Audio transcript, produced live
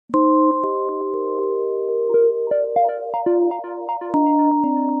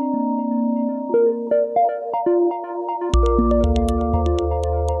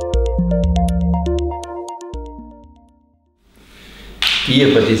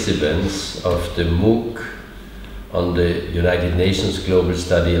Dear participants of the MOOC on the United Nations Global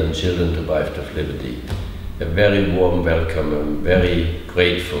Study on Children Deprived of Liberty, a very warm welcome. I'm very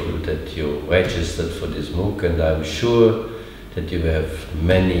grateful that you registered for this MOOC, and I'm sure that you have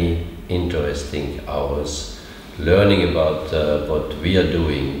many interesting hours learning about what we are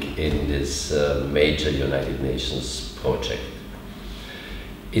doing in this major United Nations project.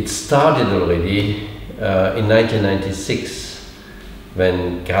 It started already in 1996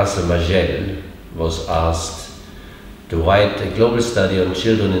 when Graça Magel was asked to write a global study on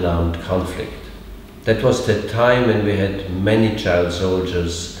children in armed conflict. That was the time when we had many child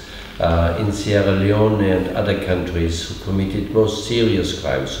soldiers in Sierra Leone and other countries who committed most serious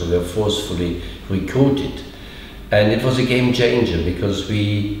crimes, who were forcefully recruited. And it was a game changer because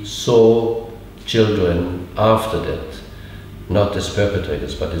we saw children after that, not as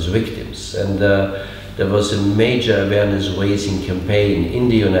perpetrators, but as victims. And there was a major awareness raising campaign in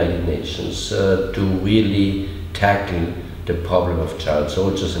the United Nations to really tackle the problem of child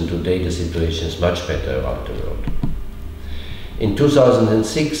soldiers, and today the situation is much better around the world. In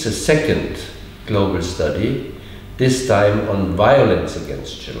 2006, a second global study, this time on violence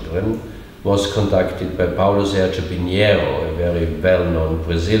against children, was conducted by Paulo Sérgio Pinheiro, a very well-known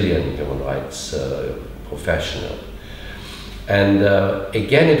Brazilian human rights professional. And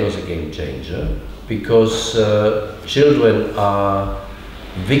again, it was a game changer because children are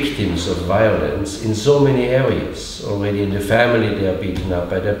victims of violence in so many areas. Already in the family they are beaten up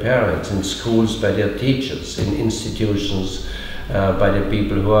by their parents, in schools by their teachers, in institutions by the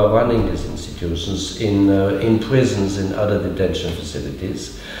people who are running these institutions, in prisons, in other detention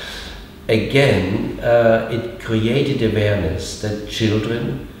facilities. Again, it created awareness that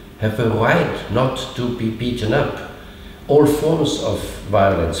children have a right not to be beaten up. All forms of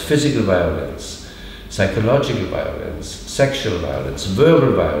violence, physical violence, psychological violence, sexual violence,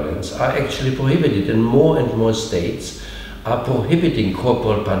 verbal violence are actually prohibited, and more states are prohibiting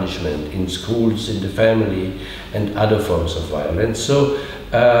corporal punishment in schools, in the family, and other forms of violence. So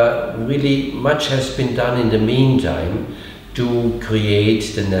really much has been done in the meantime to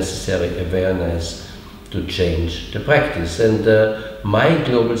create the necessary awareness to change the practice. And my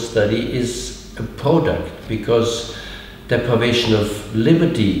global study is a product because deprivation of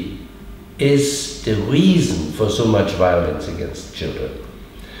liberty is the reason for so much violence against children.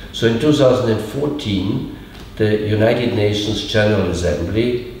 So in 2014, the United Nations General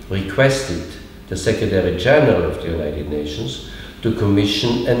Assembly requested the Secretary General of the United Nations to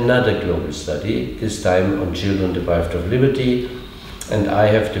commission another global study, this time on children deprived of liberty. And I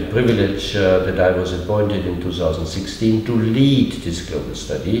have the privilege that I was appointed in 2016 to lead this global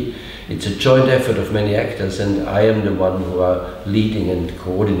study. It's a joint effort of many actors, and I am the one who are leading and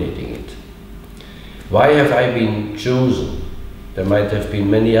coordinating it. Why have I been chosen? There might have been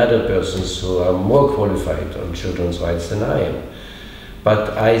many other persons who are more qualified on children's rights than I am.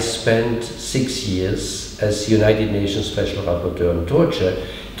 But I spent 6 years as United Nations Special Rapporteur on Torture,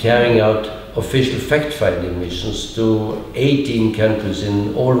 carrying out official fact-finding missions to 18 countries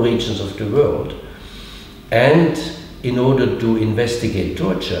in all regions of the world. And in order to investigate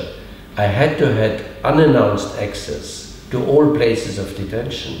torture, I had to have unannounced access to all places of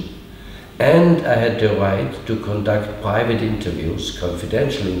detention, and I had the right to conduct private interviews,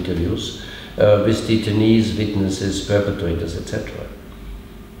 confidential interviews, with detainees, witnesses, perpetrators, etc.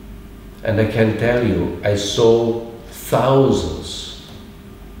 And I can tell you, I saw thousands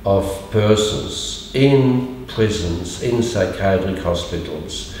of persons in prisons, in psychiatric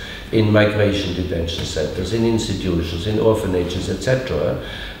hospitals, in migration detention centers, in institutions, in orphanages, etc.,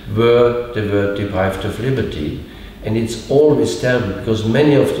 where they were deprived of liberty. And it's always terrible because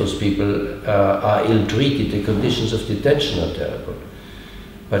many of those people are ill-treated. The conditions of detention are terrible.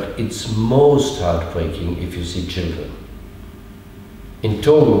 But it's most heartbreaking if you see children. In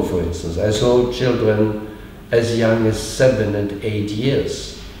Togo, for instance, I saw children as young as 7 and 8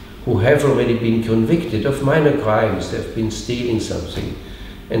 years who have already been convicted of minor crimes. They've been stealing something,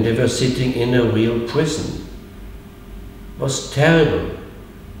 and they were sitting in a real prison. It was terrible.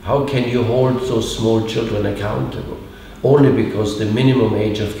 How can you hold those small children accountable? Only because the minimum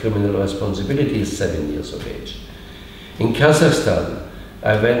age of criminal responsibility is 7 years of age. In Kazakhstan,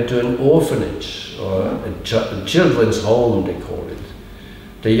 I went to an orphanage, or a children's home, they call it.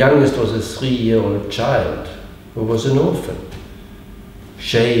 The youngest was a 3-year-old child who was an orphan,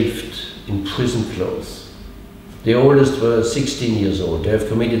 shaved, in prison clothes. The oldest were 16 years old. They have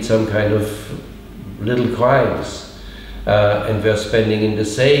committed some kind of little crimes. And were spending in the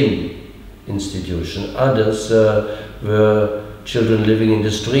same institution. Others were children living in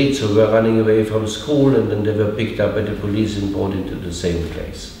the streets who were running away from school, and then they were picked up by the police and brought into the same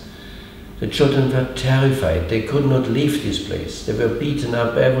place. The children were terrified. They could not leave this place. They were beaten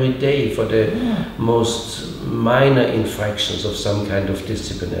up every day for the most minor infractions of some kind of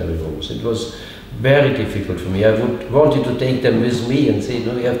disciplinary rules. It was very difficult for me. I wanted to take them with me and say,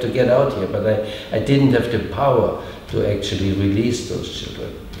 no, you have to get out here, but I didn't have the power to actually release those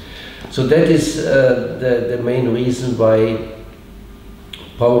children. So that is the main reason why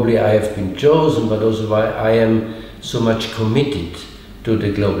probably I have been chosen, but also why I am so much committed to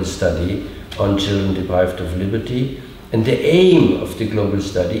the global study on children deprived of liberty. And the aim of the global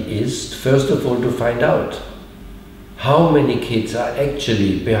study is, first of all, to find out how many kids are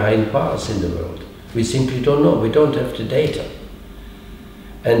actually behind bars in the world. We simply don't know. We don't have the data.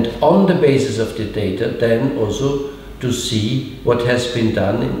 And on the basis of the data, then also to see what has been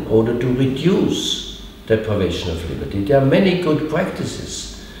done in order to reduce deprivation of liberty. There are many good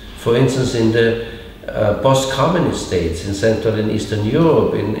practices. For instance, in the post-communist states in Central and Eastern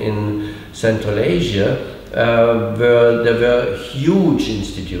Europe, in Central Asia, where there were huge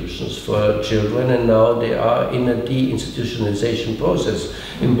institutions for children, and now they are in a de-institutionalization process.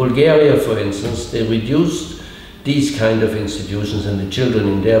 In Bulgaria, for instance, they reduced these kind of institutions and the children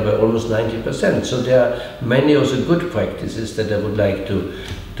in there by almost 90%. So there are many also good practices that I would like to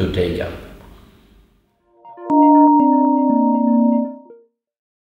take up.